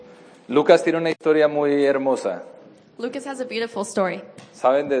Lucas tiene una historia muy hermosa. Lucas has a beautiful story.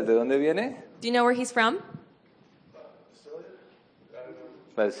 ¿Saben desde dónde viene? Do you know where he's from?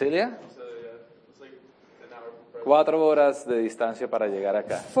 ¿Brasilia? 4 horas de distancia para llegar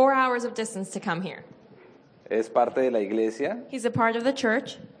acá. 4 hours of distance to come here. Es parte de la iglesia He's a part of the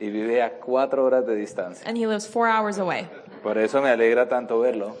church, y vive a 4 horas de distancia. and he lives 4 hours away. Por eso me alegra tanto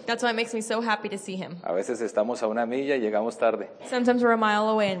verlo. That's why it makes me so happy to see him. A veces estamos a 1 milla y llegamos tarde. Sometimes we're a mile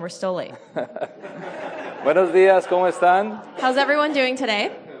away and we're still late. Buenos días, ¿cómo están? How's everyone doing today?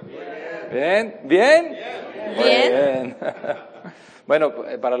 ¿Bien? ¿Bien? Muy Bien. bien. Bueno,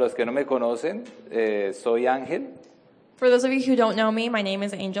 para los que no me conocen, soy Ángel. For those of you who don't know me, my name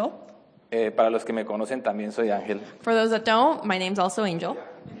is Angel. Para los que me conocen también soy Ángel. For those that don't, my name's also Angel.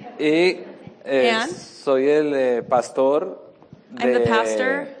 Y And? soy el pastor I'm the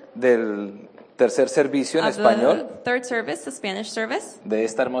pastor del tercer servicio en Of español the third service, the Spanish service, de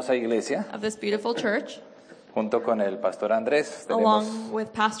esta hermosa iglesia, of this beautiful church, junto con el pastor Andrés. along with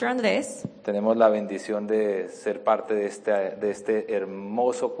Pastor Andres. Tenemos la bendición de ser parte de este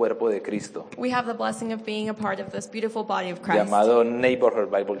hermoso cuerpo de Cristo, We have the blessing of being a part of this beautiful body of Christ llamado Neighborhood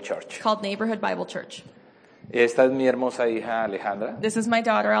Bible Church. called Neighborhood Bible Church. Esta es mi hermosa hija Alejandra. This is my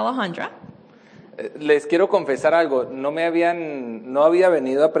daughter Alejandra. Les quiero confesar algo, no había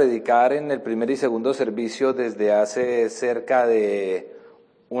venido a predicar en el primer y segundo servicio desde hace cerca de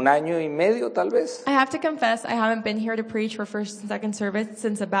 1 año y medio, tal vez. I have to confess, I haven't been here to preach for first and second service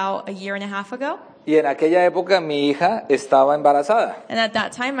since about a year and a half ago. Y en aquella época mi hija estaba embarazada. And at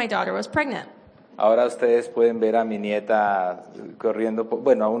that time, my daughter was pregnant. Ahora ustedes pueden ver a mi nieta corriendo,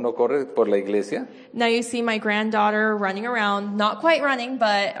 bueno, aún no corre por la iglesia. Now you see my granddaughter running around, not quite running,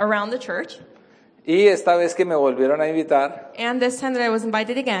 but around the church. Y esta vez que me volvieron a invitar, And this time that I was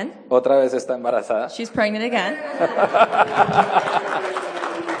invited again, otra vez está embarazada. she's pregnant again.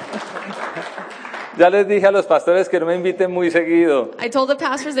 Ya les dije a los pastores que no me inviten muy seguido. I told the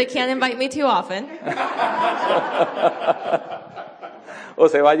pastors they can't invite me too often, O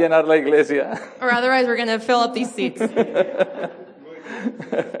se va a llenar la iglesia. or otherwise we're going to fill up these seats.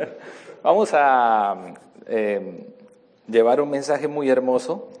 Vamos a llevar un mensaje muy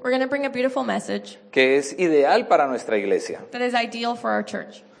hermoso We're going to bring a beautiful message que es ideal para nuestra iglesia. that is ideal for our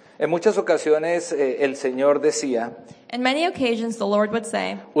church. En muchas ocasiones el Señor decía, In many occasions, the Lord would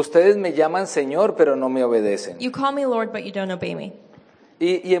say, ustedes me llaman Señor, pero no me obedecen. "You call me Lord, but you don't obey me."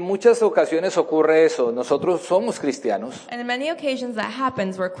 Y en muchas ocasiones ocurre eso. Nosotros somos cristianos, And in many occasions that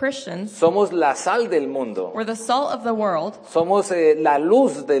happens, we're Christians, somos la sal del mundo, we're the salt of the world, somos la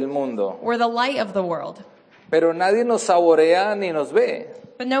luz del mundo, we're the light of the world. pero nadie nos saborea ni nos ve,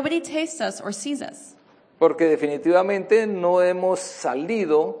 But nobody tastes us or sees us porque definitivamente no hemos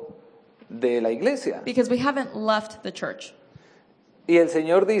salido de la iglesia. because we haven't left the church. Y el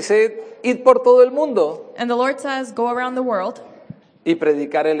Señor dice, id por todo el mundo And the Lord says, "Go around the world y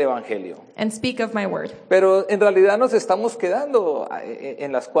predicar el evangelio. and speak of my word." Pero en realidad nos estamos quedando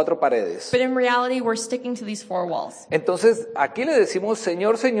en las 4 paredes. But in reality, we're sticking to these 4 walls. Entonces aquí le decimos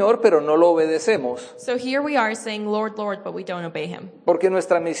Señor, Señor, pero no lo obedecemos, So here we are saying, "Lord, Lord," but we don't obey him. porque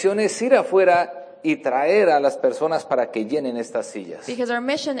nuestra misión es ir afuera y traer a las personas para que llenen estas sillas. Because our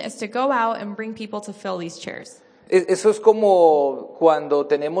mission is to go out and bring people to fill these chairs. Eso es como cuando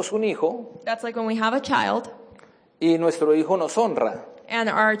tenemos un hijo That's like when we have a child y nuestro hijo nos honra. and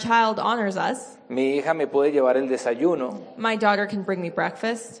our child honors us. Mi hija me puede llevar el desayuno, My daughter can bring me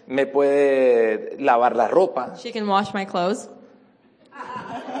breakfast. me puede lavar la ropa. She can wash my clothes.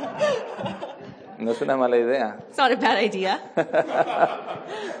 No es una mala idea. It's not a bad idea.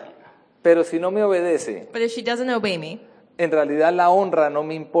 Pero si no me obedece, But if she doesn't obey me, en realidad la honra no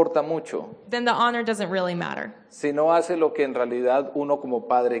me importa mucho. then the honor doesn't really matter. Si no hace lo que en realidad uno como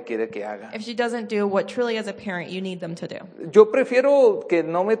padre quiere que haga. If she doesn't do what truly as a parent you need them to do. Yo prefiero que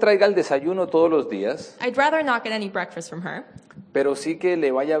no me traiga el desayuno todos los días, I'd rather not get any breakfast from her, pero sí que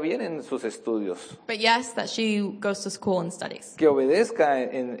le vaya bien en sus estudios. but yes, that she goes to school and studies. Que obedezca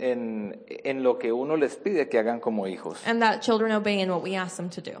en lo que uno les pide que hagan como hijos. And that children obey in what we ask them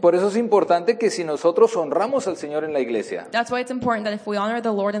to do. Por eso es importante que si nosotros honramos al Señor en la iglesia, That's why it's important that if we honor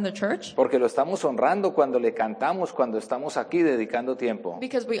the Lord in the church, porque lo estamos honrando cuando le cantamos, cuando estamos aquí dedicando tiempo,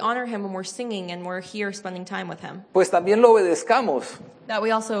 because we honor him when we're singing and we're here spending time with him, pues también lo obedezcamos that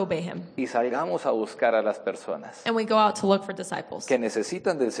we also obey him. y salgamos a buscar a las personas And we go out to look for disciples que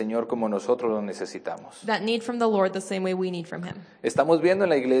necesitan del Señor como nosotros lo necesitamos. that need from the Lord the same way we need from him. Estamos viendo en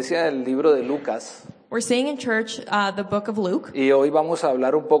la iglesia el libro de Lucas We're seeing in church the book of Luke. Y hoy vamos a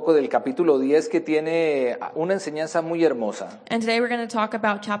hablar un poco del capítulo 10 que tiene una enseñanza muy hermosa. And today we're going to talk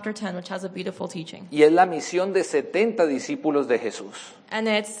about chapter 10, which has a beautiful teaching. Y es la misión de 70 discípulos de Jesús. And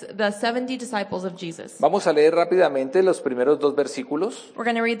it's the 70 disciples of Jesus. Vamos a leer rápidamente los primeros 2 versículos We're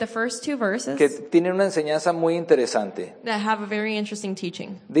going to read the first 2 verses que tienen una enseñanza muy interesante. that have a very interesting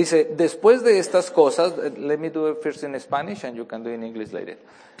teaching. Dice, después de estas cosas, let me do it first in Spanish and you can do it in English later.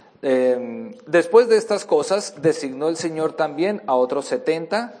 Después de estas cosas, designó el Señor también a otros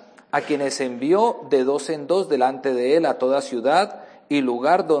 70, a quienes envió de 2 en 2 delante de él a toda ciudad y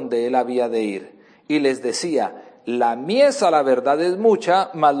lugar donde él había de ir. Y les decía, la mies a la verdad es mucha,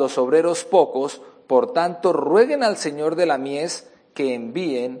 mas los obreros pocos, por tanto rueguen al Señor de la mies que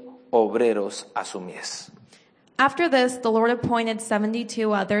envíen obreros a su mies. After this, the Lord appointed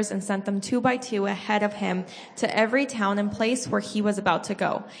 72 others and sent them 2 by 2 ahead of him to every town and place where he was about to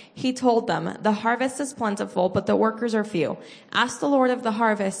go. He told them, the harvest is plentiful, but the workers are few. Ask the Lord of the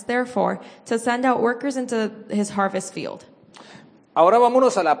harvest, therefore, to send out workers into his harvest field. Ahora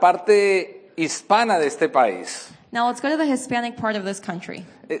vámonos a la parte hispana de este país. Now let's go to the Hispanic part of this country.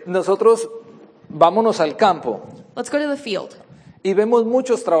 Nosotros vámonos al campo Let's go to the field. y vemos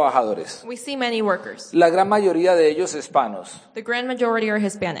muchos trabajadores, We see many workers. la gran mayoría de ellos hispanos. The grand majority are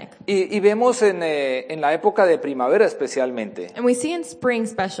Hispanic. Y vemos en la época de primavera especialmente, And we see in spring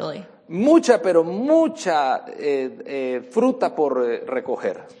especially, mucha, pero mucha fruta por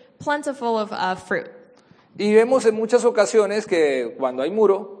recoger. plentiful of fruit. Y vemos en muchas ocasiones que cuando hay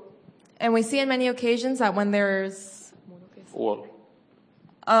muro, And we see in many occasions that when there's wall,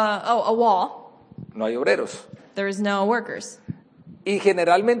 a wall, no hay obreros. there is no workers. Y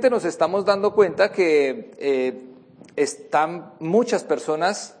generalmente nos estamos dando cuenta que están muchas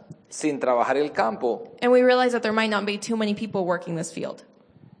personas sin trabajar el campo And we realize that there might not be too many people working this field.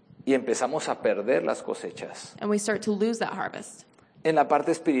 y empezamos a perder las cosechas. And we start to lose that harvest. En la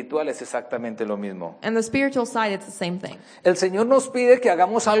parte espiritual es exactamente lo mismo. And the spiritual side, it's the same thing. El Señor nos pide que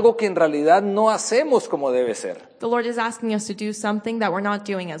hagamos algo que en realidad no hacemos como debe ser. The Lord is asking us to do something that we're not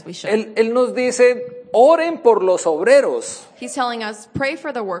doing as we should. Él nos dice, oren por los obreros, He's telling us, pray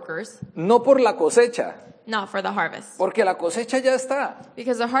for the workers, no por la cosecha, not for the harvest. porque la cosecha ya está.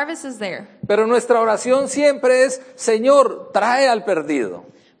 Because the harvest is there. Pero nuestra oración siempre es, Señor, trae al perdido.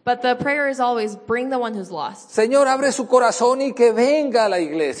 But the prayer is always, bring the one who's lost. Señor, abre su corazón y que venga a la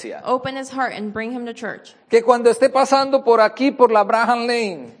iglesia. Open his heart and bring him to church. Que cuando esté pasando por aquí, por la Braham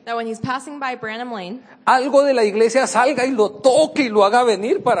Lane, That when he's passing by Branham Lane, algo de la iglesia salga y lo toque y lo haga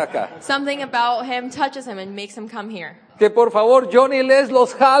venir para acá. something about him touches him and makes him come here. Que por favor John y Les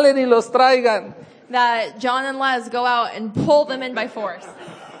los jalen y los traigan. That John and Les go out and pull them in by force.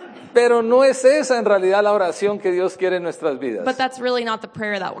 Pero no es esa en realidad la oración que Dios quiere en nuestras vidas. But that's really not the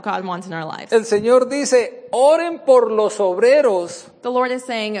prayer that God wants in our lives. El Señor dice, oren por los obreros. The Lord is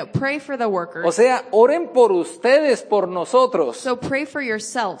saying, pray for the O workers. sea, oren por ustedes, por nosotros. So pray for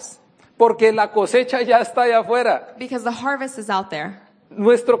yourselves, Porque la cosecha ya está allá afuera. because the harvest is out there.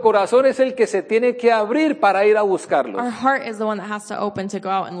 Nuestro corazón es el que se tiene que abrir para ir a buscarlos. Our heart is the one that has to open to go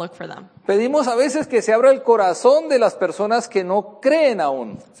out and look for them. Pedimos a veces que se abra el corazón de las personas que no creen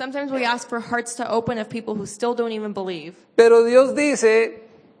aún. Sometimes we ask for hearts to open of people who still don't even believe. Pero Dios dice,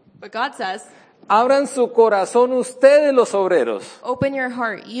 But God says, abran su corazón ustedes los obreros, open your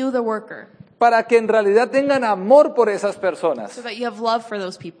heart, you the worker, para que en realidad tengan amor por esas personas so that you have love for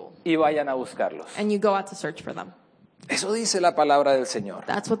those people y vayan a buscarlos. and you go out to search for them. Eso dice la palabra del Señor.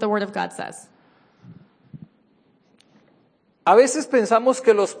 That's what the Word of God says. A veces pensamos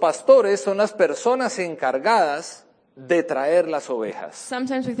que los pastores son las personas encargadas de traer las ovejas.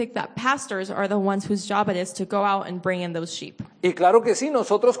 Sometimes we think that pastors are the ones whose job it is to go out and bring in those sheep. Y claro que sí,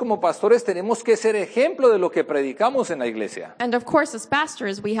 nosotros como pastores tenemos que ser ejemplo de lo que predicamos en la iglesia. And of course, as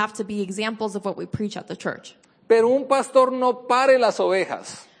pastors, we have to be examples of what we preach at the church. Pero un pastor no pare las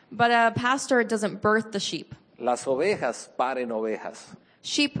ovejas. But a pastor doesn't birth the sheep. Las ovejas paren ovejas.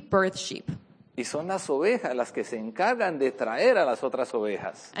 Sheep birth sheep. Y son las ovejas las que se encargan de traer a las otras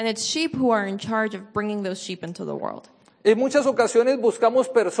ovejas. And it's sheep who are in charge of bringing those sheep into the world. En muchas ocasiones buscamos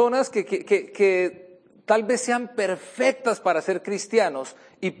personas que tal vez sean perfectas para ser cristianos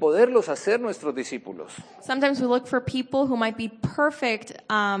y poderlos hacer nuestros discípulos. Sometimes we look for people who might be perfect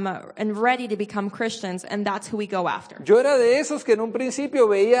and ready to become Christians, and that's who we go after. Yo era de esos que en un principio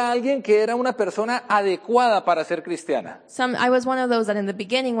veía a alguien que era una persona adecuada para ser cristiana. I was one of those that in the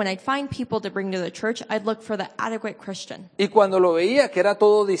beginning, when I'd find people to bring to the church, I'd look for the adequate Christian. Y cuando lo veía que era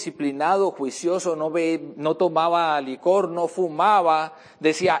todo disciplinado, juicioso, no tomaba licor, no fumaba,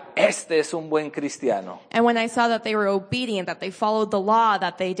 decía, este es un buen cristiano. cristiano. And when I saw that they were obedient, that they followed the law,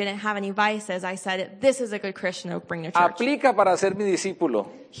 that they didn't have any vices, I said, this is a good Christian to bring to church. Aplica para ser mi discípulo.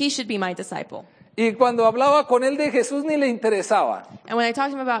 He should be my disciple. Y cuando hablaba con él de Jesús ni le interesaba. And when I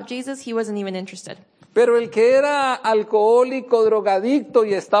talked to him about Jesus, he wasn't even interested. Pero el que era alcohólico, drogadicto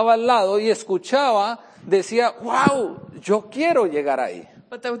y estaba al lado y escuchaba, decía, wow, yo quiero llegar ahí.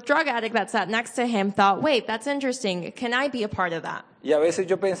 But the drug addict that sat next to him thought, wait, that's interesting. Can I be a part of that? Y a veces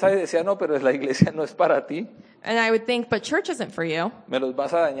yo pensaba y decía, no, pero la iglesia no es para ti. And I would think, but church isn't for you. Me los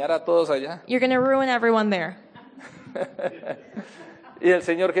vas a dañar a todos allá. You're going to ruin everyone there. Y el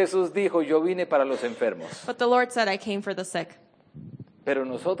Señor Jesús dijo, yo vine para los enfermos. But the Lord said, I came for the sick. Pero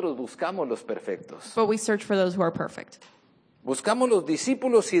nosotros buscamos los perfectos. But we search for those who are perfect. Buscamos los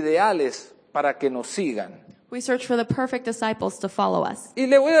discípulos ideales para que nos sigan. We search for the perfect disciples to follow us. Y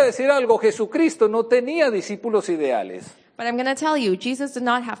le voy a decir algo, Jesucristo no tenía discípulos ideales. But I'm going to tell you, Jesus did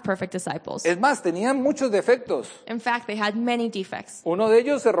not have perfect disciples. Es más, tenían muchos defectos. In fact, they had many defects. Uno de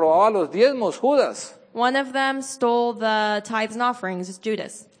ellos se robaba los diezmos, Judas. One of them stole the tithes and offerings,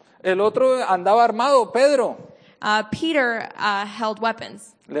 Judas. El otro andaba armado, Pedro. Peter held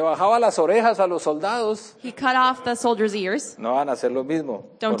weapons. Le bajaba las orejas a los soldados. He cut off the soldiers' ears. No van a hacer lo mismo.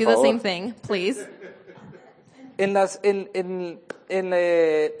 Don't do por the favor. same thing, please. En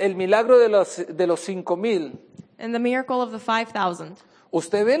el milagro de los 5,000, In the miracle of the 5,000,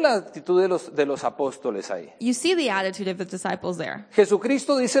 usted ve la actitud de los apóstoles ahí. you see the attitude of the disciples there.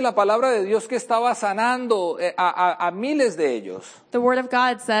 Jesucristo dice la palabra de Dios que estaba sanando a miles de ellos. The Word of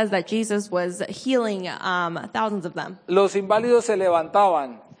God says that Jesus was healing thousands of them. Los inválidos se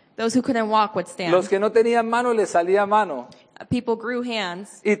levantaban. Those who couldn't walk would stand. Los que no tenían mano les salía mano. People grew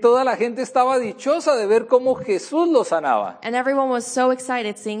hands. Y toda la gente estaba dichosa de ver cómo Jesús los sanaba. And everyone was so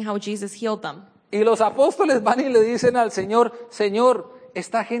excited seeing how Jesus healed them. Y los apóstoles van y le dicen al Señor, Señor,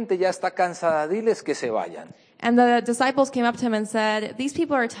 esta gente ya está cansada, diles que se vayan. And the disciples came up to him and said, these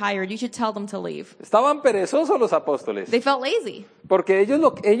people are tired. You should tell them to leave. Estaban perezosos los apóstoles, They felt lazy porque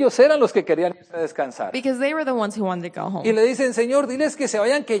ellos eran los que querían irse a descansar. because they were the ones who wanted to go home. Y le dicen, Señor, diles que se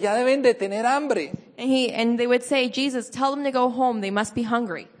vayan, que ya deben de tener hambre. And they would say, Jesus, tell them to go home. They must be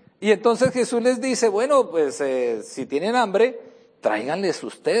hungry. Y entonces Jesús les dice, bueno, pues si tienen hambre, tráiganles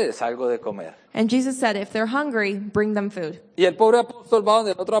ustedes algo de comer. And Jesus said, if they're hungry, bring them food. Y el pobre apóstol va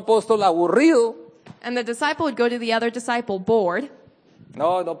donde el otro apóstol aburrido. And the disciple would go to the other disciple bored.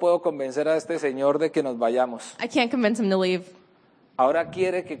 No puedo convencer a este señor de que nos vayamos. I can't convince him to leave. Ahora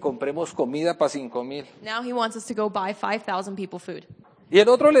quiere que compremos comida para 5,000. Now he wants us to go buy 5,000 people food. Y el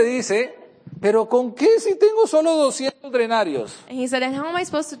otro le dice, pero ¿con qué si tengo solo 200 denarios? And he said, and how am I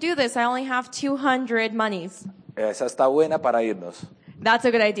supposed to do this? I only have 200 monies. Esa está buena para irnos. That's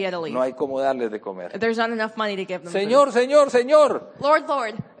a good idea to leave. No hay cómo darles de comer. There's not enough money to give them Señor, Señor, food.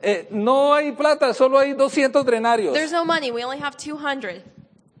 Lord, no hay plata, solo hay 200 denarios. there's no money. We only have 200.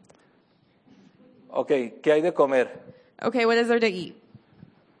 Ok, ¿qué hay de comer? Okay, what is there to eat?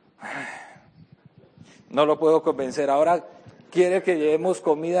 No lo puedo convencer. Ahora quiere que llevemos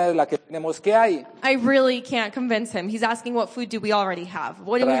comida de la que tenemos. ¿Qué hay? I really can't convince him. He's asking what food do we already have?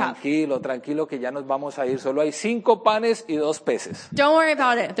 What do we have? Tranquilo, que ya nos vamos a ir. Solo hay 5 panes y 2 peces. Don't worry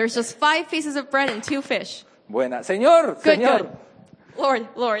about it. There's just 5 pieces of bread and 2 fish. Buena. Señor, Good, Señor. good.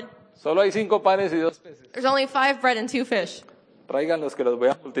 Lord, Solo hay 5 panes y 2 peces. there's only 5 bread and 2 fish. Tráiganlos que los voy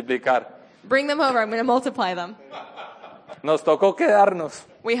a multiplicar. Bring them over. I'm going to multiply them. Nos tocó quedarnos.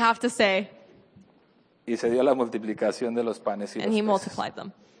 We have to stay. Y se dio la multiplicación de los panes y And los he peces. multiplied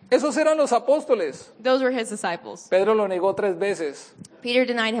them. Esos eran los apóstoles. Those were his disciples. Pedro lo negó 3 veces. Peter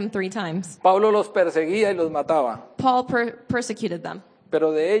denied him 3 times. Pablo los perseguía y los mataba. Paul persecuted them.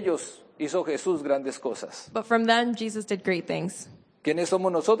 Pero de ellos hizo Jesús grandes cosas. But from them, Jesus did great things. ¿Quiénes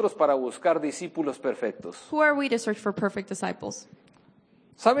somos nosotros para buscar discípulos perfectos? Who are we to search for perfect disciples?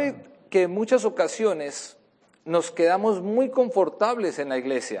 ¿Sabe que en muchas ocasiones nos quedamos muy confortables en la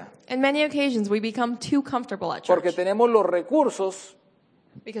iglesia? In many occasions, we become too comfortable at Porque church tenemos los recursos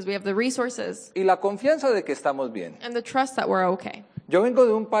because we have the resources y la confianza de que estamos bien. and the trust that we're okay. Yo vengo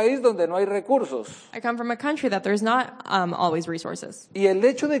de un país donde no hay recursos. I come from a country that there's not always resources. Y el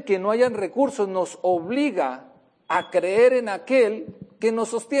hecho de que no hayan recursos nos obliga a creer en aquel que nos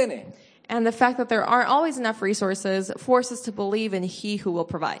sostiene. And the fact that there aren't always enough resources forces us to believe in He who will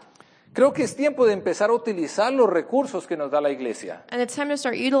provide. Creo que es tiempo de empezar a utilizar los recursos que nos da la iglesia And it's time to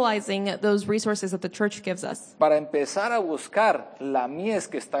start utilizing those resources that the church gives us, para empezar a buscar la mies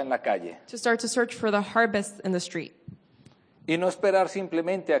que está en la calle to start to search for the harvest in the street y no esperar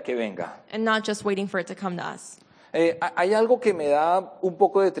simplemente a que venga. and not just waiting for it to come to us. Hay algo que me da un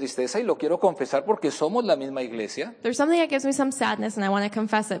poco de tristeza y lo quiero confesar porque somos la misma iglesia. There's something that gives me some sadness, and I want to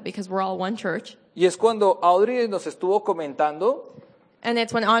confess it because we're all one church. Y es cuando Audrey nos estuvo comentando And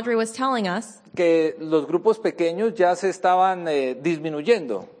it's when Audrey was telling us que los grupos pequeños ya se estaban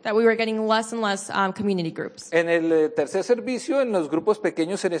disminuyendo. that we were getting less and less community groups. En el tercer servicio, en los grupos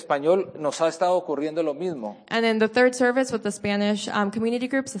pequeños en español, nos ha estado ocurriendo lo mismo. And in the third service with the Spanish community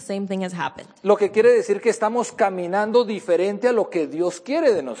groups, the same thing has happened. Lo que quiere decir que estamos caminando diferente a lo que Dios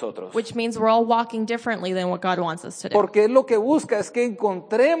quiere de nosotros. Which means we're all walking differently than what God wants us to do. Porque Él lo que busca es que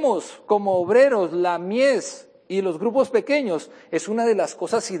encontremos como obreros la mies. Y los grupos pequeños es una de las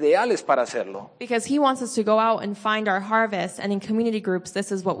cosas ideales para hacerlo. Because He wants us to go out and find our harvest, and in community groups,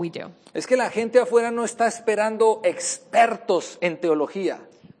 this is what we do. Es que la gente afuera no está esperando expertos en teología.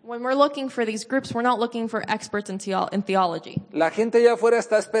 When we're looking for these groups, we're not looking for experts in theology. La gente allá afuera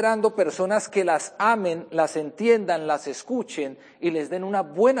está esperando personas que las amen, las entiendan, las escuchen y les den una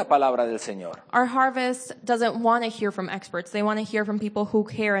buena palabra del Señor. Our harvest doesn't want to hear from experts. They want to hear from people who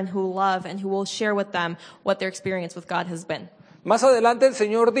care and who love and who will share with them what their experience with God has been. Más adelante el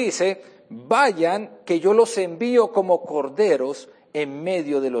Señor dice, vayan que yo los envío como corderos en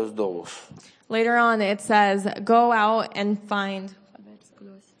medio de los lobos. Later on, it says, go out and find...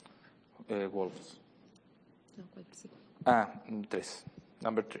 Wolves. 3.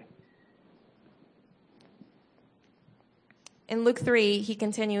 Number 3. In Luke 3, he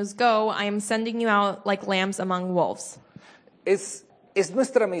continues, go, I am sending you out like lambs among wolves. Es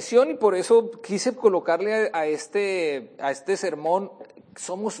nuestra misión y por eso quise colocarle a este sermón,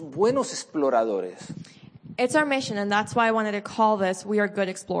 somos buenos exploradores. It's our mission, and that's why I wanted to call this, We Are Good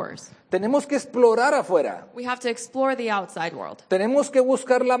Explorers. Tenemos que explorar afuera. We have to explore the outside world. Tenemos que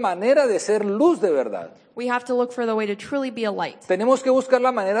buscar la manera de ser luz de verdad. We have to look for the way to truly be a light. Tenemos que buscar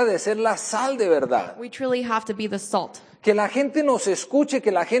la manera de ser la sal de verdad. We truly have to be the salt. Que la gente nos escuche,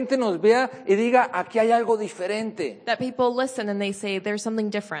 que la gente nos vea y diga, aquí hay algo diferente. That people listen and they say, there's something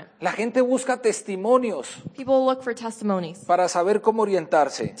different. La gente busca testimonios People look for testimonies para saber cómo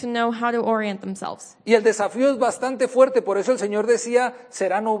orientarse. to know how to orient themselves. Y el desafío es bastante fuerte, por eso el Señor decía,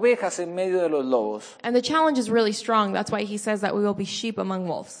 serán ovejas en medio de los lobos. And the challenge is really strong. That's why he says that we will be sheep among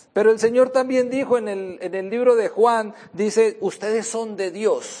wolves. Pero el Señor también dijo en el libro de Juan, dice, ustedes son de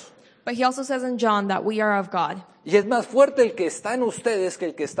Dios. But he also says in John that we are of God. Y es más fuerte el que está en ustedes que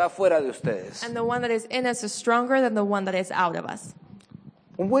el que está fuera de ustedes. And the one that is in us is stronger than the one that is out of us.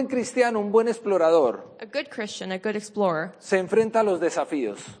 Un buen cristiano, un buen explorador, A good Christian, a good explorer, se enfrenta a los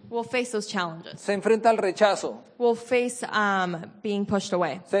desafíos, will face those challenges. se enfrenta al rechazo, Will face being pushed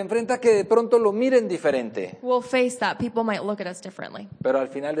away. se enfrenta a que de pronto lo miren diferente. Will face that people might look at us differently. Pero al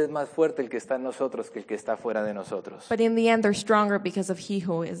final es más fuerte el que está en nosotros que el que está fuera de nosotros. But in the end, they're stronger because of he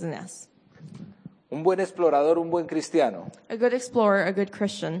who is in us. Un buen explorador, un buen cristiano, A good explorer, a good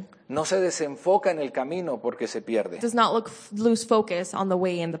Christian, no se desenfoca en el camino porque se pierde. does not lose focus on the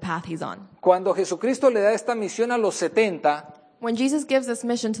way and the path he's on. Cuando Jesucristo le da esta misión a los 70, When Jesus gives this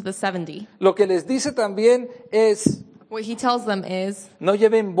mission to the 70, lo que les dice también es, what he tells them is, no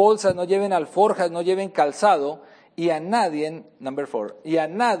lleven bolsas, no lleven alforjas, no lleven calzado, y a nadie, number 4, y a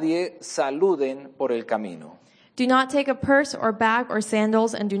nadie saluden por el camino. do not take a purse or bag or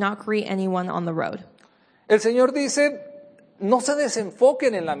sandals and do not greet anyone on the road. El Señor dice, no se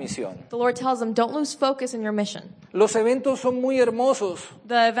desenfoquen en la misión. The Lord tells them, don't lose focus in your mission. Los eventos son muy hermosos,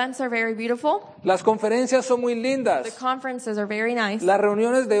 The events are very beautiful. las conferencias son muy The lindas, conferences are very nice. las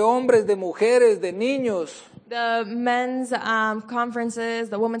reuniones de hombres, de mujeres, de niños, The men's conferences,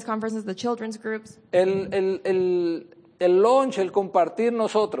 the women's conferences, the children's groups. el lunch, el compartir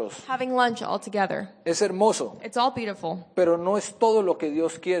nosotros, Having lunch all together. es hermoso, It's all beautiful. pero no es todo lo que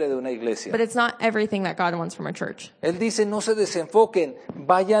Dios quiere de una iglesia. But it's not everything that God wants from a church. Él dice, no se desenfoquen,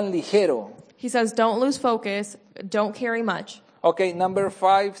 vayan ligero. He says, don't lose focus, don't carry much. Ok, number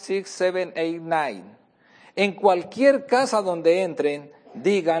 5, 6, 7, 8, 9. En cualquier casa donde entren,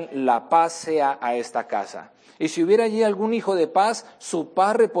 digan, la paz sea a esta casa. Y si hubiera allí algún hijo de paz, su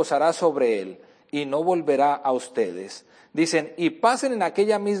paz reposará sobre él y no volverá a ustedes. Dicen, y pasen en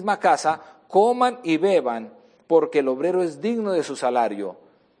aquella misma casa, coman y beban, porque el obrero es digno de su salario.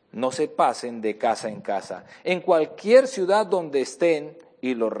 No se pasen de casa en casa. En cualquier ciudad donde estén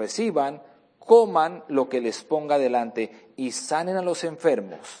y los reciban, coman lo que les ponga delante y sanen a los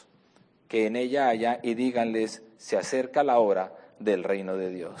enfermos que en ella haya y díganles, se acerca la hora, del reino de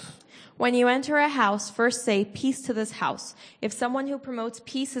Dios. When you enter a house, first say, peace to this house. If someone who promotes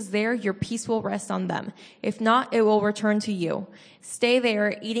peace is there, your peace will rest on them. If not, it will return to you. Stay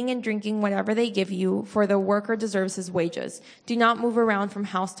there, eating and drinking whatever they give you, for the worker deserves his wages. Do not move around from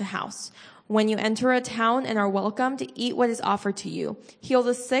house to house. When you enter a town and are welcomed, eat what is offered to you. Heal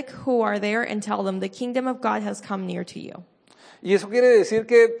the sick who are there and tell them, the kingdom of God has come near to you. Y eso quiere decir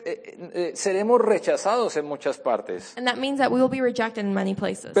que seremos rechazados en muchas partes. And that means that we will be rejected in many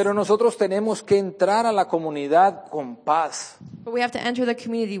places. Pero nosotros tenemos que entrar a la comunidad con paz. But we have to enter the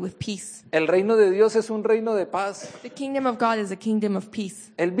community with peace. El reino de Dios es un reino de paz. The kingdom of God is a kingdom of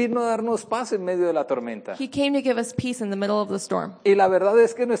peace. Él vino a darnos paz en medio de la tormenta. He came to give us peace in the middle of the storm. Y la verdad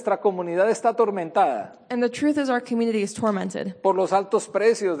es que nuestra comunidad está atormentada And the truth is our community is tormented por los altos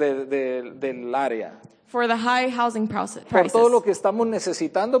precios del área, for the high housing por prices, todo lo que estamos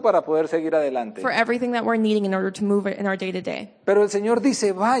necesitando para poder seguir adelante. for everything that we're needing in order to move it in our day to day. Pero el Señor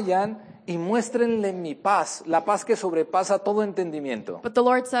dice, vayan y muéstrenle mi paz, la paz que sobrepasa todo entendimiento. But the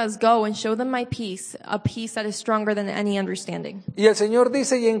Lord says, go and show them my peace, a peace that is stronger than any understanding. Y el Señor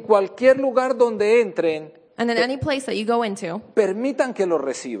dice, y en cualquier lugar donde entren, And in any place that you go into, permitan que lo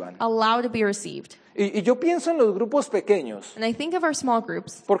reciban. allow to be received. Y yo pienso en los grupos pequeños, And I think of our small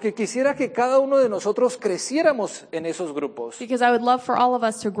groups, porque quisiera que cada uno de nosotros creciéramos en esos grupos because I would love for all of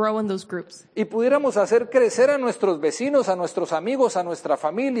us to grow in those groups. y pudiéramos hacer crecer a nuestros vecinos, a nuestros amigos, a nuestra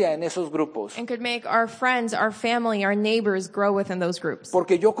familia en esos grupos. And could make our friends, our family, our neighbors grow within those groups.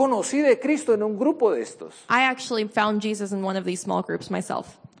 Porque yo conocí de Cristo en un grupo de estos. I actually found Jesus in one of these small groups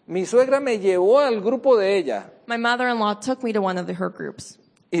myself. Mi suegra me llevó al grupo de ella My mother-in-law took me to one of her groups.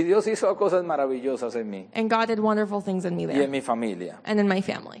 y Dios hizo cosas maravillosas en mí And God did wonderful things in me y there en mi familia. and in my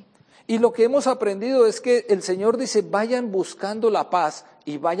family. Y lo que hemos aprendido es que el Señor dice, vayan buscando la paz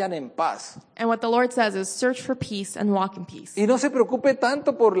y vayan en paz. And what the Lord says is search for peace and walk in peace. Y no se preocupe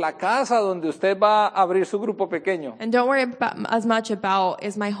tanto por la casa donde usted va a abrir su grupo pequeño. And don't worry as much about,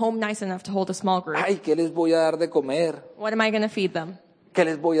 is my home nice enough to hold a small group? Ay, ¿qué les voy a dar de comer? What am I going to feed them? ¿Qué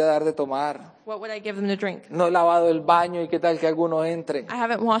les voy a dar de tomar? What would I give them to drink? No he lavado el baño y qué tal que alguno entre. I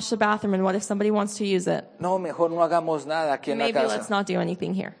haven't washed the bathroom, and what if somebody wants to use it? No, mejor no hagamos nada aquí en la Maybe let's casa. not do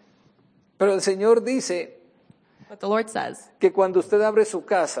anything here. Pero el Señor dice But the Lord says que cuando usted abre su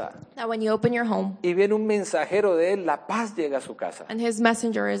casa that when you open your home y viene un mensajero de Él, la paz llega a su casa. and His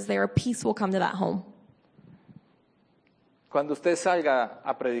messenger is there, peace will come to that home. Cuando usted salga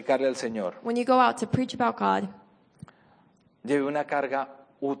a predicarle al Señor, When you go out to preach about God, lleve una carga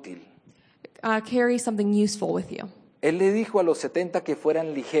útil. carry something useful with you. Él le dijo a los 70 que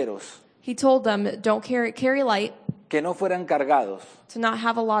fueran ligeros, He told them, don't carry light, que no fueran cargados, to not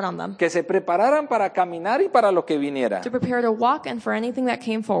have a lot on them, que se prepararan para caminar y para lo que viniera. to prepare to walk and for anything that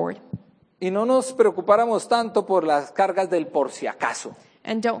came forward. Y no nos preocupáramos tanto por las cargas del por si acaso.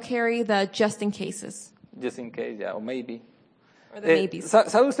 And don't carry the just in cases Just in case, yeah, or maybe. or the maybes.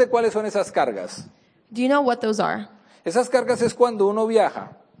 ¿Sabe usted cuáles son esas cargas? Do you know what those are? Esas cargas es cuando uno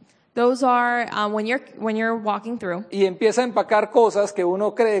viaja Those are when you're walking through y empieza a empacar cosas que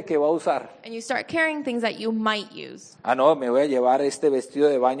uno cree que va a usar. and you start carrying things that you might use. Ah, no, me voy a llevar este vestido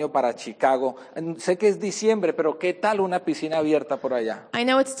de baño para Chicago. Sé que es diciembre, pero ¿qué tal una piscina abierta por allá? I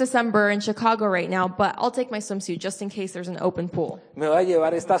know it's December in Chicago right now, but I'll take my swimsuit just in case there's an open pool. Me voy a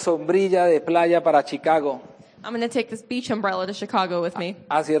llevar esta sombrilla de playa para Chicago. I'm going to take this beach umbrella to Chicago with me.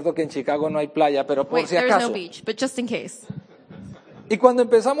 Ah, cierto que en Chicago no hay playa, pero por Wait, si there's acaso. no beach, but just in case. Y cuando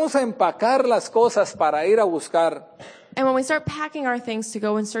empezamos a empacar las cosas para ir a buscar, And when we start packing our things to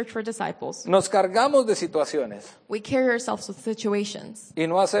go and search for disciples, nos cargamos de situaciones we carry ourselves with situations, y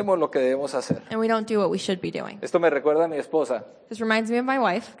no hacemos lo que debemos hacer. and we don't do what we should be doing. Esto me recuerda a mi esposa, This reminds me of my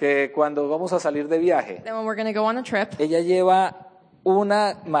wife, que cuando vamos a salir de viaje, that when we're going to go on a trip, ella lleva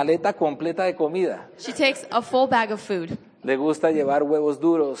una maleta completa de comida. she takes a full bag of food. Le gusta llevar huevos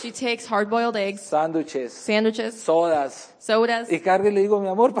duros, She takes hard-boiled eggs, sándwiches, sandwiches, sodas. sodas, Y cargo y le digo, mi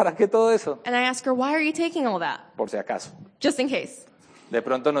amor, ¿para qué todo eso? and I ask her, why are you taking all that? Por si acaso. Just in case. De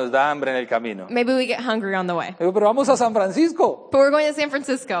pronto nos da hambre en el camino. Maybe we get hungry on the way. Le digo, pero vamos a San Francisco. But we're going to San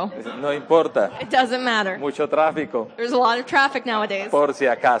Francisco. No importa. It doesn't matter. Mucho tráfico. There's a lot of traffic nowadays. Por si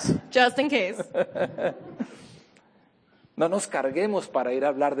acaso. Just in case. No nos carguemos para ir a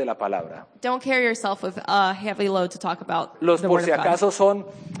hablar de la palabra. Don't carry yourself with a heavy load to talk about Los the por Word si of God. acaso son,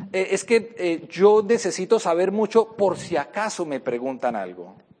 es que yo necesito saber mucho por si acaso me preguntan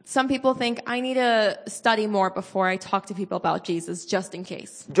algo. Some people think I need to study more before I talk to people about Jesus, just in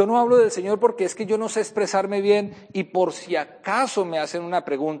case. Yo no hablo del Señor porque es que yo no sé expresarme bien y por si acaso me hacen una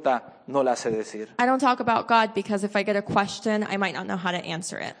pregunta, no la sé decir. I don't talk about God because if I get a question, I might not know how to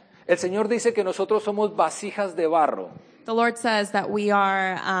answer it. El Señor dice que nosotros somos vasijas de barro. The Lord says that we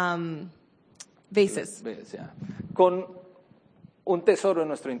are vases ¿Ves? Ya. Con un tesoro en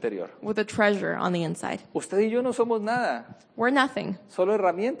nuestro interior. with a treasure on the inside. Usted y yo no somos nada, We're nothing. solo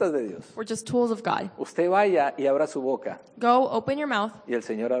herramientas de Dios. We're just tools of God. Usted vaya y abra su boca Go, open your mouth, y el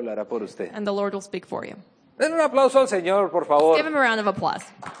Señor hablará por usted. and the Lord will speak for you. Den un aplauso al Señor, por favor. Give him a round of applause.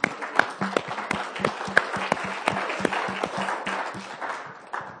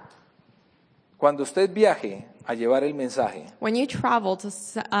 Cuando usted viaje a llevar el mensaje, When you travel to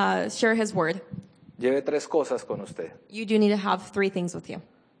share his word, lleve 3 cosas con usted. you do need to have 3 things with you.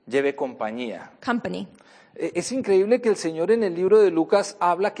 Lleve compañía. Company. Es increíble que el Señor en el libro de Lucas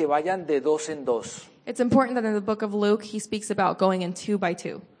habla que vayan de 2 en 2. It's important that in the book of Luke, he speaks about going in 2 by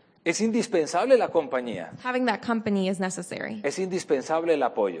 2. Es indispensable la compañía. Having that company is necessary. Es indispensable el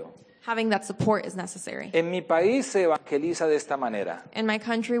apoyo. Having that support is necessary. En mi país se evangeliza de esta manera. In my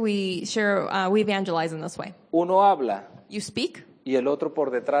country, we evangelize in this way. Uno habla You speak, y el otro por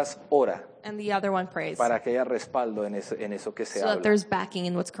detrás ora and the other one prays, para que haya respaldo en eso que se so that habla. there's backing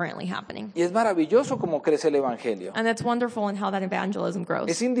in what's currently happening. Y es maravilloso cómo crece el evangelio. And it's wonderful in how that evangelism grows.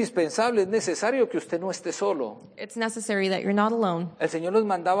 Es indispensable, es necesario que usted no esté solo. It's necessary that you're not alone. El Señor nos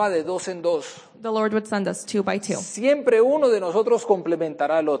mandaba de 2 en 2. The Lord would send us 2 by 2. Siempre uno de nosotros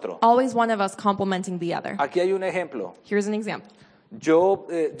complementará al otro. Always one of us complementing the other. Aquí hay un ejemplo. Here's an example.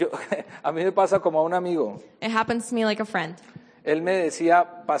 A mí me pasa como a un amigo. It happens to me like a friend. Él me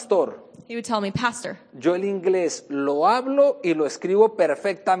decía, pastor, He would tell me, Pastor, yo el inglés lo hablo y lo escribo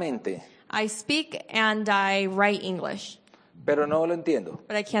perfectamente, I speak and I write English, pero no lo entiendo.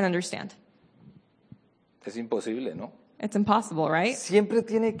 but I can't understand. Es imposible, ¿no? It's impossible, right? Siempre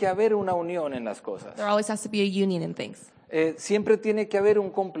tiene que haber una unión en las cosas. There always has to be a union in things. Siempre tiene que haber un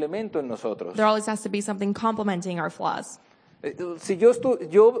complemento en nosotros. There always has to be something complementing our flaws. Si yo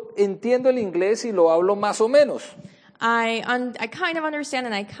entiendo el inglés y lo hablo más o menos, I kind of understand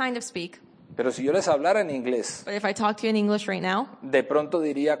and I kind of speak, pero si yo les hablara en inglés, but if I talk to you in English right now, de pronto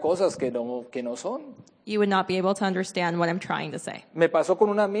diría cosas que no son. you would not be able to understand what I'm trying to say. Me pasó con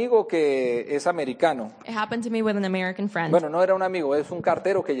un amigo que es americano. It happened to me with an American friend. Bueno, no era un amigo, es un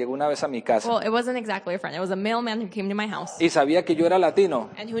cartero que llegó una vez a mi casa Well, it wasn't exactly a friend. It was a mailman who came to my house y sabía que yo era latino.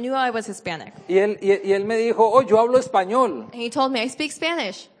 and who knew I was Hispanic. Y él me dijo, oh, yo hablo español. And he told me, I speak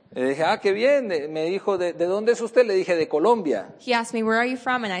Spanish. Le dije, ah, qué bien. Me dijo, ¿de dónde es usted? Le dije, de Colombia. He asked me, where are you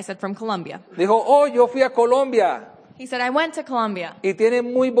from? And I said, from Colombia. Dijo, oh, yo fui a Colombia He said, I went to Colombia. y tiene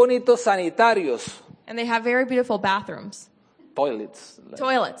muy bonitos sanitarios. And they have very beautiful bathrooms. Toilets.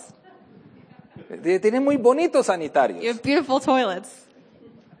 Toilets. Tiene muy bonitos You sanitarios. have beautiful toilets.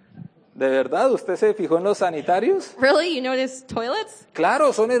 ¿De verdad? ¿Usted se fijó en los sanitarios? Really? You notice toilets?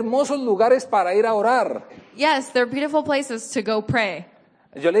 Claro, son hermosos lugares para ir a orar. Yes, they're beautiful places to go pray.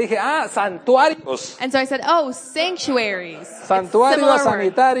 Yo le dije, ah, santuarios. And so I said, oh, sanctuaries. It's Santuario a similar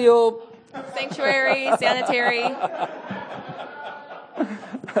word. sanitario. Sanctuary, sanitary.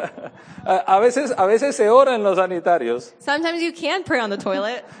 A veces se ora en los sanitarios, Sometimes you can pray on the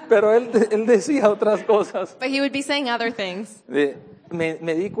toilet, pero él decía otras cosas. but he would be saying other things.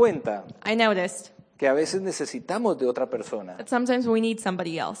 Me di cuenta I noticed que a veces necesitamos de otra persona that sometimes we need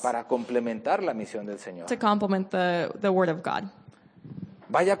somebody else para complementar la misión del Señor. to complement the word of God.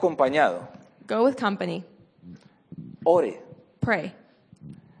 Vaya acompañado, Go with company. ore. Pray.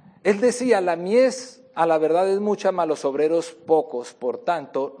 Él decía, la mies a la verdad es mucha, mas los obreros pocos, por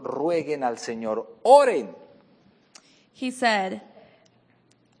tanto, rueguen al Señor, oren. He said,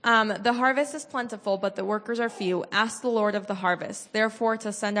 the harvest is plentiful, but the workers are few. Ask the Lord of the harvest, therefore,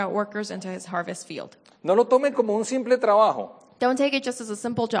 to send out workers into his harvest field. No lo tomen como un simple trabajo. Don't take it just as a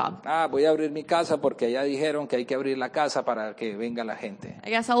simple job. Ah, voy a abrir mi casa porque allá dijeron que hay que abrir la casa para que venga la gente. I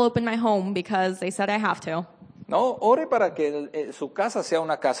guess I'll open my home because they said I have to. No, ore para que su casa sea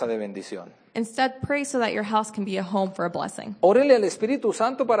una casa de bendición. Instead, pray so that your house can be a home for a blessing. Órele al Espíritu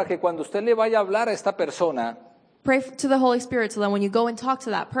Santo para que cuando usted le vaya a hablar a esta persona, Pray to the Holy Spirit so that when you go and talk to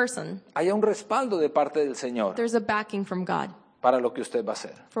that person, haya un respaldo de parte del Señor there's a backing from God para lo que usted va a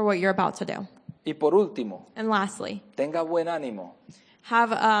hacer. for what you're about to do. Y por último, And lastly, tenga buen ánimo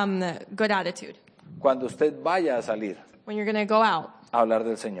have good attitude cuando usted vaya a salir when you're going to go out a hablar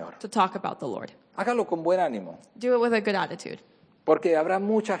del Señor. to talk about the Lord. Hágalo con buen ánimo, Do it with a good attitude porque habrá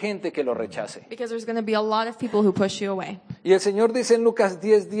mucha gente que lo rechace. because there's going to be a lot of people who push you away. Y el Señor dice en Lucas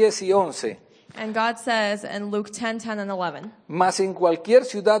 10, 10 y 11, And God says in Luke 10, 10 and 11, mas en cualquier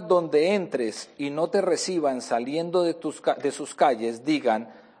ciudad donde entres y no te reciban saliendo de sus calles, digan,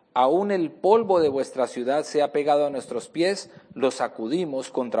 aún el polvo de vuestra ciudad se ha pegado a nuestros pies, los sacudimos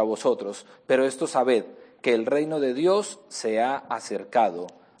contra vosotros. Pero esto sabed, que el reino de Dios se ha acercado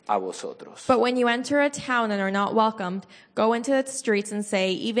a vosotros. But when you enter a town and are not welcomed, go into its streets and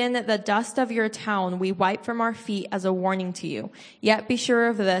say, even the dust of your town we wipe from our feet as a warning to you. Yet be sure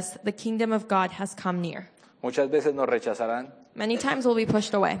of this, the kingdom of God has come near. Muchas veces nos rechazarán, Many times we'll be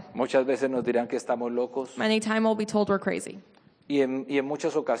pushed away. muchas veces nos dirán que estamos locos Many times we'll be told we're crazy. y en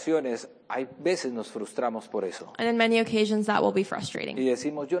muchas ocasiones, hay veces nos frustramos por eso. And in many occasions that will be frustrating. Y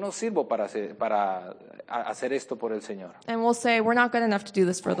decimos, yo no sirvo para hacer esto por el Señor. And we'll say, we're not good enough to do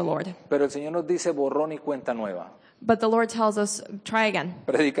this for the Lord. Pero el Señor nos dice borrón y cuenta nueva. But the Lord tells us, try again.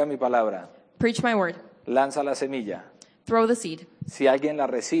 Predica mi palabra, Preach my word. lanza la semilla. Throw the seed. Si alguien la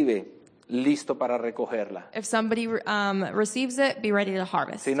recibe, listo para recogerla. If somebody receives it, be ready to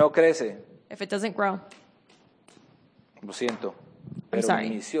harvest. Si no crece, If it doesn't grow, lo siento, pero sorry.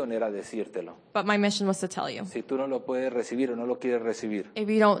 mi misión era decírtelo. but my mission was to tell you. Si tú no lo puedes recibir o no lo quieres recibir, If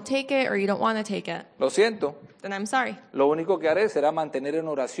you don't take it or you don't want to take it, lo siento. then I'm sorry. Lo único que haré será mantener en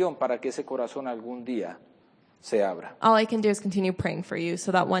oración para que ese corazón algún día se abra. All I can do is continue praying for you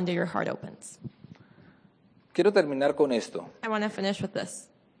so that one day your heart opens. Quiero terminar con esto. I want to finish with this.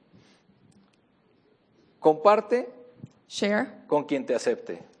 Comparte Share con quien te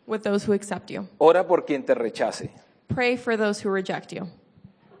acepte. with those who accept you. Ora por quien te rechace. Pray for those who reject you.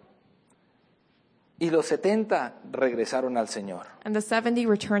 Y los 70 regresaron al Señor. And the 70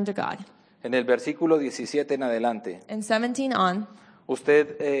 returned to God. En el versículo 17 en adelante, In 17 on,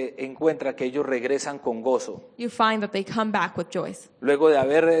 usted encuentra que ellos regresan con gozo. you find that they come back with joy. Luego de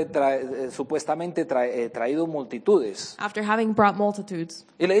haber supuestamente traído multitudes. After having brought multitudes.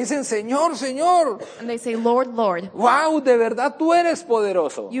 Y le dicen, Señor, Señor, And they say, Lord, Lord, wow, de verdad tú eres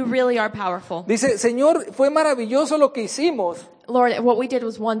poderoso. you really are powerful. Dice, Señor, fue maravilloso lo que hicimos. Lord, what we did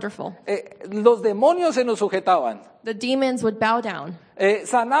was wonderful. Los demonios se nos sujetaban. The demons would bow down.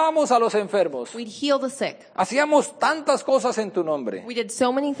 Sanábamos a los enfermos. We'd heal the sick. Hacíamos tantas cosas en tu nombre. We did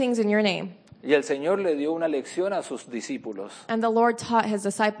so many things in your name. Y el Señor le dio una lección a sus discípulos, And the Lord taught his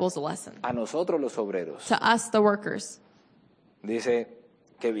disciples a lesson. a nosotros los obreros. To us, the workers. Dice,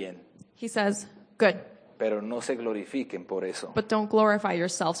 qué bien, He says, good, pero no se glorifiquen por eso. but don't glorify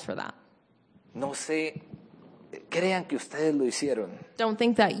yourselves for that. No se crean que ustedes lo hicieron. Don't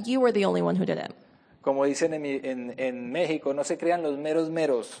think that you were the only one who did it. Como dicen en México, no se crean los meros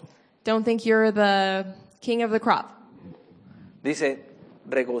meros. Don't think you're the king of the crop. Dice,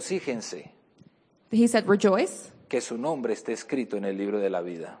 regocíjense He said, rejoice, que su nombre esté escrito en el libro de la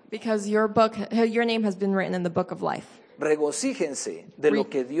vida. because your name has been written in the book of life. Regocíjense de lo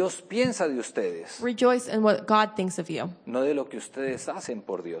que Dios piensa de ustedes, Rejoice in what God thinks of you, no de lo que ustedes hacen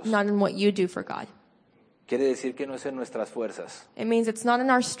por Dios. not in what you do for God. Quiere decir que no es en nuestras fuerzas. It means it's not in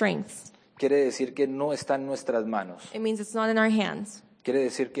our strengths. Quiere decir que no está en nuestras manos. It means it's not in our hands. Quiere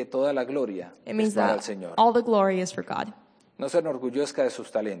decir que toda la gloria It es means para el that Señor. all the glory is for God. No se enorgullezca de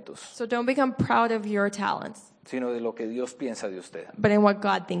sus talentos, So don't become proud of your talents, sino de lo que Dios piensa de usted. but in what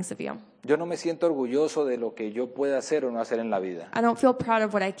God thinks of you. Yo no me siento orgulloso de lo que yo pueda hacer o no hacer en la vida. I don't feel proud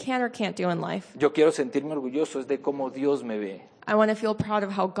of what I can or can't do in life. Yo quiero sentirme orgulloso es de cómo Dios me ve. I want to feel proud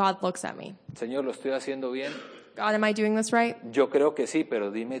of how God looks at me. Señor, ¿lo estoy haciendo bien? God, am I doing this right? Yo creo que sí,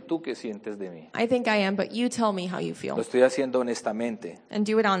 pero dime tú qué sientes de mí. I think I am, but you tell me how you Lo feel. estoy haciendo honestamente. And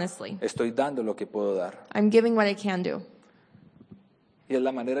do it honestly. Estoy dando lo que puedo dar. I'm giving what I can do. Y es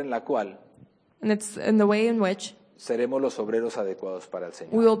la manera en la cual And it's in the way in which seremos los obreros adecuados para el we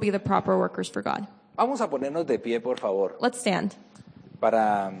Señor. will be the proper workers for God. Vamos a ponernos de pie, por favor, Let's stand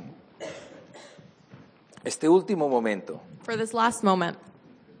para este último momento. for this last moment.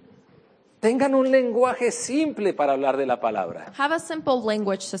 Tengan un lenguaje simple para hablar de la palabra. Have a simple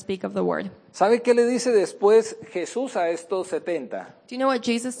language to speak of the word. ¿Sabe qué le dice después Jesús a estos 70? Do you know what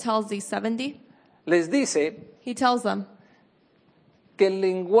Jesus tells these 70? Les dice He tells them que el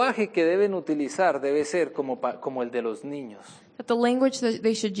lenguaje que deben utilizar debe ser como el de los niños. that the language that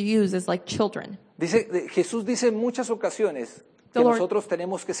they should use is like children. Jesús dice en muchas ocasiones que The Lord- nosotros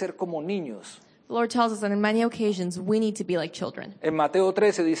tenemos que ser como niños. The Lord tells us that in many occasions we need to be like children. En Mateo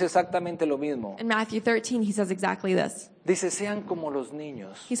 13 dice exactamente lo mismo. In Matthew 13, he says exactly this. Dice, sean como los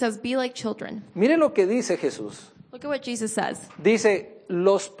niños. He says, be like children. Mire lo que dice Jesús. Look at what Jesus says. Dice,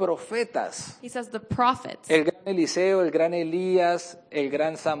 los profetas. He says, the prophets, El gran Eliseo, el gran Elías, el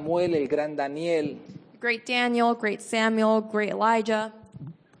gran Samuel, el gran Daniel. great Daniel, great Samuel, great Elijah,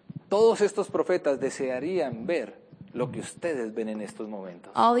 Todos estos profetas desearían ver lo que ustedes ven en estos momentos.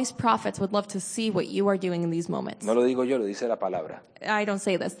 all these prophets would love to see what you are doing in these moments. No lo digo yo, lo dice la palabra. I don't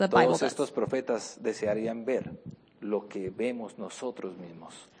say this, the Bible Todos does. estos profetas desearían ver lo que vemos nosotros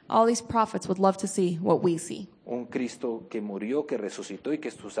mismos. All these prophets would love to see what we see. Un Cristo que murió, que resucitó y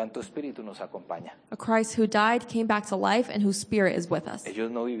que su Santo Espíritu nos acompaña. A Christ who died, came back to life, and whose Spirit is with us. Ellos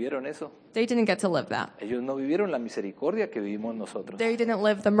no vivieron eso. They didn't get to live that. Ellos no vivieron la misericordia que vivimos nosotros. They didn't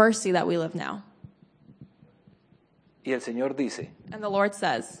live the mercy that we live now. Y el Señor dice, And the Lord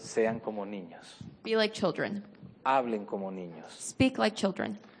says, sean como niños, be like children. hablen como niños. Speak like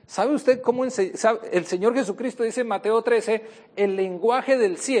children. ¿Sabe usted cómo el Señor Jesucristo dice en Mateo 13, el lenguaje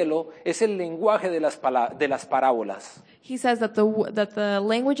del cielo es el lenguaje de las parábolas? He says that the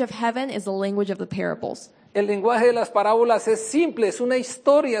language of heaven is the language of the parables. El lenguaje de las parábolas es simple, es una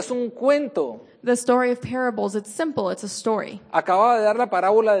historia, es un cuento. The story of parables, it's simple, it's a story. Acababa de dar la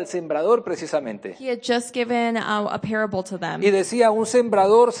parábola del sembrador precisamente. He had just given a parable to them. Y decía, un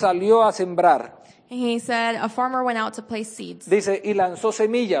sembrador salió a sembrar. And he said, a farmer went out to place seeds. Dice, y lanzó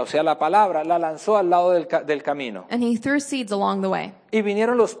semilla, o sea, la palabra, la lanzó al lado del camino. And he threw seeds along the way. Y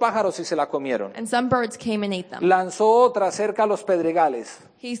vinieron los pájaros y se la comieron. And some birds came and ate them. Lanzó otra cerca a los pedregales.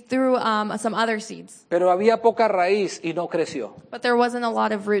 He threw some other seeds. Pero había poca raíz y no creció. But there wasn't a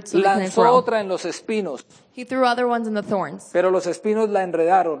lot of roots, so they couldn't Lanzó grow. otra en los espinos. He threw other ones in the thorns. Pero los espinos la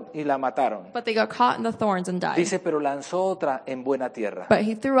enredaron y la mataron. But they got caught in the thorns and died. Dice, pero lanzó otra en buena tierra. But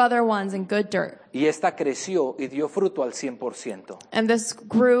he threw other ones in good dirt. Y esta creció y dio fruto al 100%. And this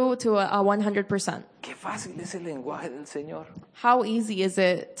grew to a 100%. Qué fácil es el lenguaje del Señor. How easy is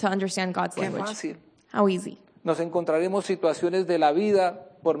it to understand God's Qué language? fácil. How easy. Nos encontraremos situaciones de la vida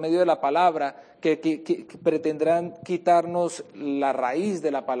por medio de la palabra que pretenderán quitarnos la raíz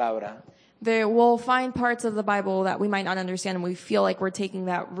de la palabra. We'll find parts of the Bible that we might not understand, and we feel like we're taking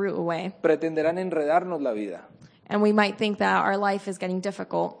that root away. Pretenderán enredarnos la vida. And we might think that our life is getting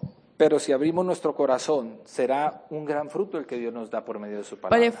difficult. Pero si abrimos nuestro corazón, será un gran fruto el que Dios nos da por medio de su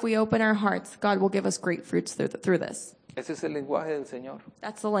But palabra. if we open our hearts, God will give us great fruits through this. Ese es el lenguaje del Señor.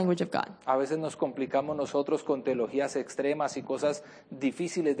 That's the language of God. A veces nos complicamos nosotros con teologías extremas y cosas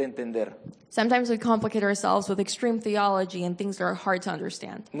difíciles de entender. Sometimes we complicate ourselves with extreme theology and things that are hard to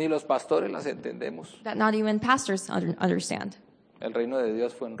understand, Ni los pastores las entendemos. that not even pastors understand. El reino de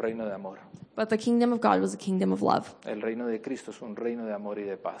Dios fue un reino de amor. But the kingdom of God was a kingdom of love. El reino de Cristo es un reino de amor y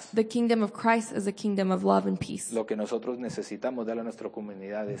de paz. The kingdom of Christ is a kingdom of love and peace. Lo que nosotros necesitamos darle a nuestra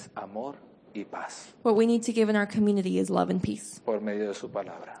comunidad es amor y paz What we need to give in our community is love and peace por medio de su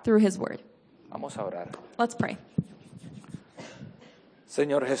palabra. through His word. Vamos a orar. Let's pray.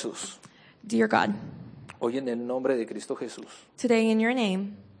 Señor Jesús, Dear God, hoy en el nombre de Cristo Jesús, today in your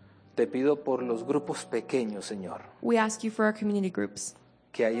name, te pido por los grupos pequeños, Señor, we ask you for our community groups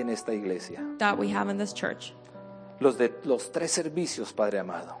que hay en esta iglesia. that we have in this church. Los de los 3 servicios, Padre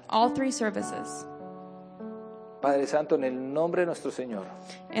amado. All 3 services. Padre Santo, en el nombre de nuestro Señor,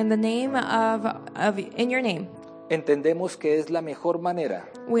 In the name in your name, entendemos que es la mejor manera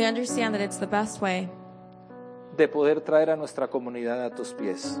we understand that it's the best way de poder traer a nuestra comunidad a tus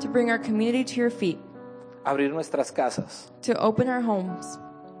pies, to bring our community to your feet, abrir nuestras casas to open our homes,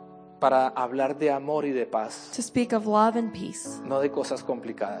 para hablar de amor y de paz, to speak of love and peace, no de cosas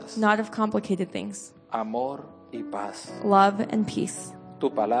complicadas. not of complicated things. Amor y paz. Love and peace. Tu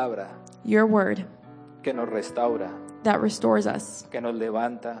palabra Your word que nos restaura, that restores us, que nos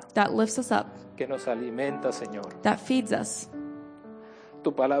levanta, that lifts us up, que nos alimenta, Señor. that feeds us.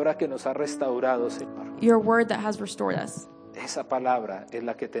 Tu palabra que nos ha restaurado, Señor. Your word that has restored us. Esa palabra es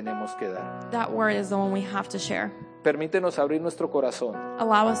la que tenemos que dar. That word is the one we have to share. Permítenos abrir nuestro corazón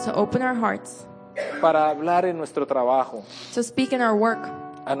Allow us to open our hearts, para hablar en nuestro trabajo, to speak in our work,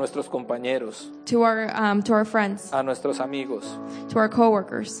 a nuestros compañeros, to our friends, a nuestros amigos, to our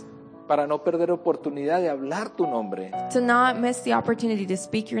coworkers, para no perder oportunidad de hablar tu nombre, to not miss the opportunity to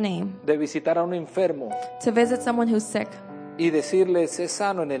speak your name, de visitar a un enfermo to visit someone who's sick, y decirle, sé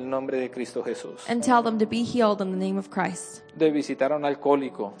sano en el nombre de Cristo Jesús. and tell them to be healed in the name of Christ, De visitar a un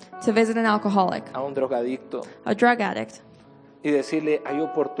alcohólico, to visit an alcoholic, a un drogadicto, a drug addict, y decirle, hay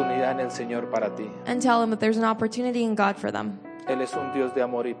oportunidad en el Señor para ti. and tell them that there's an opportunity in God for them, Él es un Dios de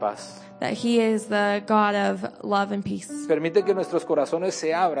amor y paz. that He is the God of love and peace. Permite que nuestros corazones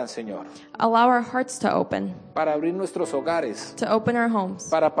se abran, Señor, Allow our hearts to open, para abrir nuestros hogares, to open our homes,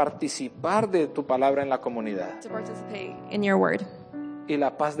 para participar de tu palabra en la comunidad. to participate in your word. Y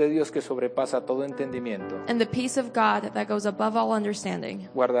la paz de Dios que sobrepasa todo entendimiento, And the peace of God that goes above all understanding,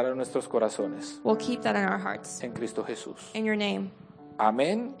 guardará nuestros corazones we'll keep that in our hearts. en Cristo Jesús. In your name,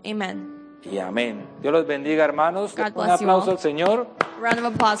 Amén amen. y amén. Dios los bendiga, hermanos. God Un bless you aplauso all. al Señor. Round of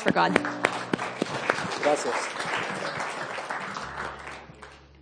applause for God. Gracias.